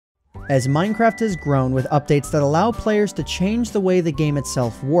As Minecraft has grown with updates that allow players to change the way the game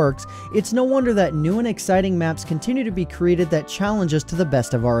itself works, it's no wonder that new and exciting maps continue to be created that challenge us to the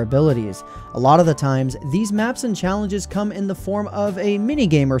best of our abilities. A lot of the times, these maps and challenges come in the form of a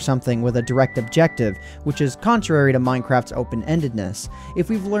minigame or something with a direct objective, which is contrary to Minecraft's open-endedness. If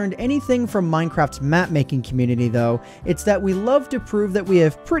we've learned anything from Minecraft's map-making community though, it's that we love to prove that we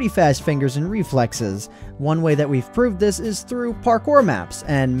have pretty fast fingers and reflexes. One way that we've proved this is through parkour maps,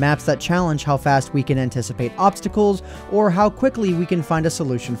 and maps that challenge how fast we can anticipate obstacles or how quickly we can find a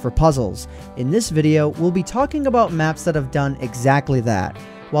solution for puzzles. In this video, we'll be talking about maps that have done exactly that.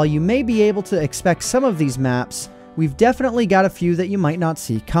 While you may be able to expect some of these maps, we've definitely got a few that you might not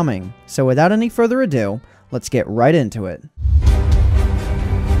see coming. So without any further ado, let's get right into it.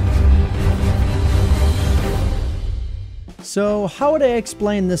 So how would I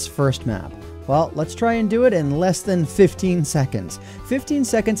explain this first map? Well, let's try and do it in less than 15 seconds. 15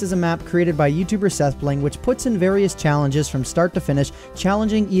 Seconds is a map created by YouTuber SethBling which puts in various challenges from start to finish,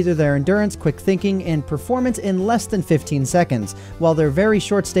 challenging either their endurance, quick thinking, and performance in less than 15 seconds. While they're very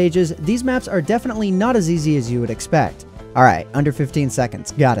short stages, these maps are definitely not as easy as you would expect. Alright, under 15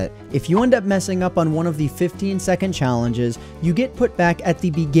 seconds, got it. If you end up messing up on one of the 15-second challenges, you get put back at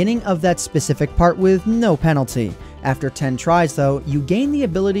the beginning of that specific part with no penalty. After 10 tries though, you gain the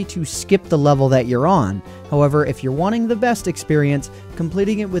ability to skip the level that you're on. However, if you're wanting the best experience,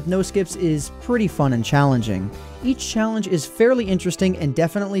 completing it with no skips is pretty fun and challenging. Each challenge is fairly interesting and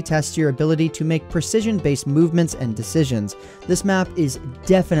definitely tests your ability to make precision-based movements and decisions. This map is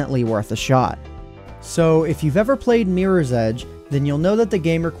definitely worth a shot. So if you've ever played Mirror's Edge, then you'll know that the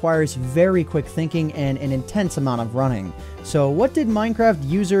game requires very quick thinking and an intense amount of running. So what did Minecraft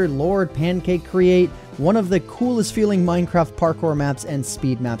user Lord Pancake create? One of the coolest feeling Minecraft parkour maps and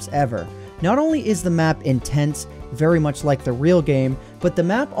speed maps ever. Not only is the map intense, very much like the real game, but the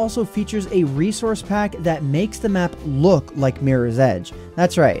map also features a resource pack that makes the map look like Mirror's Edge.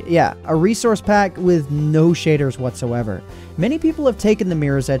 That's right, yeah, a resource pack with no shaders whatsoever. Many people have taken the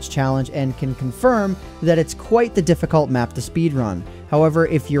Mirror's Edge challenge and can confirm that it's quite the difficult map to speedrun. However,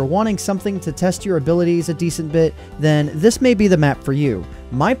 if you're wanting something to test your abilities a decent bit, then this may be the map for you.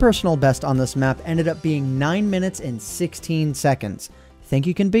 My personal best on this map ended up being 9 minutes and 16 seconds. Think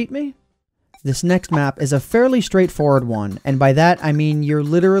you can beat me? This next map is a fairly straightforward one, and by that I mean you're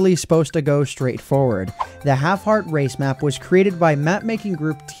literally supposed to go straight forward. The Half-Heart Race map was created by map-making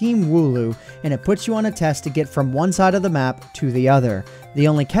group Team Wooloo, and it puts you on a test to get from one side of the map to the other. The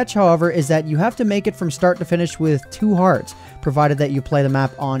only catch, however, is that you have to make it from start to finish with 2 hearts, provided that you play the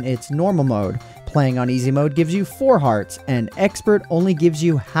map on its normal mode. Playing on easy mode gives you 4 hearts, and expert only gives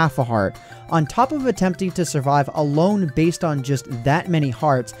you half a heart. On top of attempting to survive alone based on just that many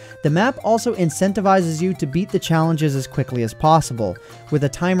hearts, the map also incentivizes you to beat the challenges as quickly as possible. With a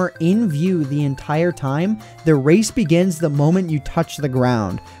timer in view the entire time, the race begins the moment you touch the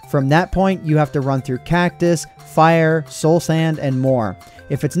ground. From that point, you have to run through cactus, fire, soul sand, and more.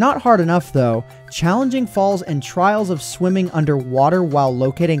 If it's not hard enough though, challenging falls and trials of swimming underwater while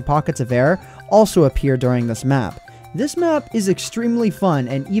locating pockets of air also appear during this map. This map is extremely fun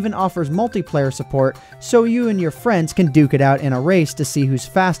and even offers multiplayer support, so you and your friends can duke it out in a race to see who's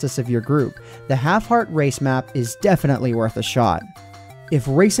fastest of your group. The Half-Heart Race map is definitely worth a shot. If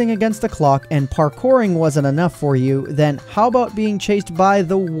racing against the clock and parkouring wasn't enough for you, then how about being chased by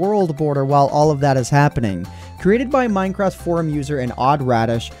the world border while all of that is happening? Created by Minecraft forum user and Odd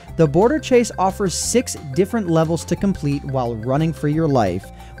Radish, the border chase offers 6 different levels to complete while running for your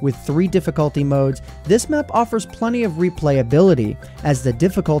life. With 3 difficulty modes, this map offers plenty of replayability. As the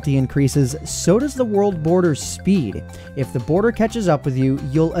difficulty increases, so does the world border's speed. If the border catches up with you,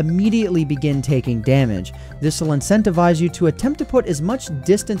 you'll immediately begin taking damage. This will incentivize you to attempt to put as much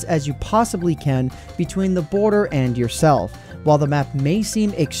distance as you possibly can between the border and yourself. While the map may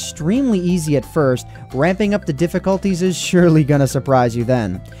seem extremely easy at first, ramping up the difficulties is surely gonna surprise you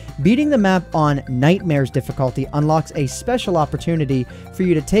then. Beating the map on Nightmares difficulty unlocks a special opportunity for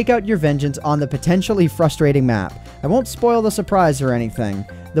you to take out your vengeance on the potentially frustrating map. I won't spoil the surprise or anything.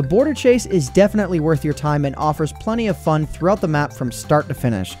 The border chase is definitely worth your time and offers plenty of fun throughout the map from start to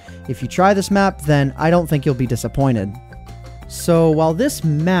finish. If you try this map, then I don't think you'll be disappointed. So while this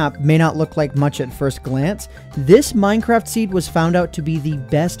map may not look like much at first glance, this Minecraft seed was found out to be the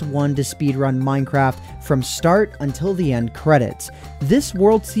best one to speedrun Minecraft from start until the end credits. This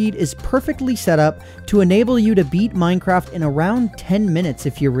world seed is perfectly set up to enable you to beat Minecraft in around 10 minutes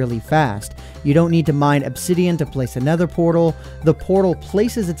if you're really fast. You don't need to mine obsidian to place a nether portal. The portal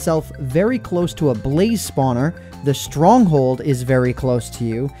places itself very close to a blaze spawner. The stronghold is very close to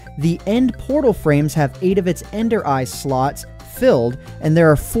you. The end portal frames have 8 of its ender eye slots, filled, and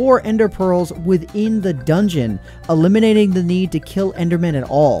there are 4 ender pearls within the dungeon, eliminating the need to kill endermen at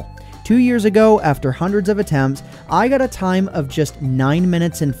all. 2 years ago, after hundreds of attempts, I got a time of just 9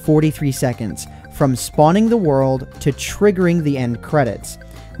 minutes and 43 seconds, from spawning the world to triggering the end credits.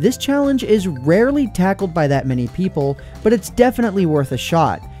 This challenge is rarely tackled by that many people, but it's definitely worth a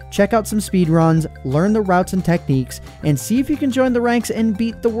shot. Check out some speedruns, learn the routes and techniques, and see if you can join the ranks and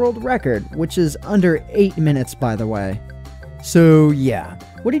beat the world record, which is under 8 minutes, by the way. So yeah,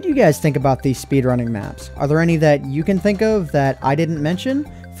 what did you guys think about these speedrunning maps? Are there any that you can think of that I didn't mention?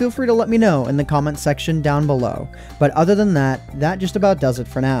 Feel free to let me know in the comment section down below. But other than that, that just about does it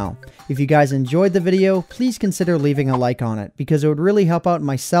for now. If you guys enjoyed the video, please consider leaving a like on it, because it would really help out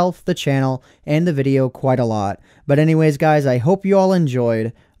myself, the channel, and the video quite a lot. But anyways guys, I hope you all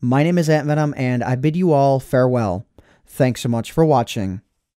enjoyed. My name is AntVenom, and I bid you all farewell. Thanks so much for watching.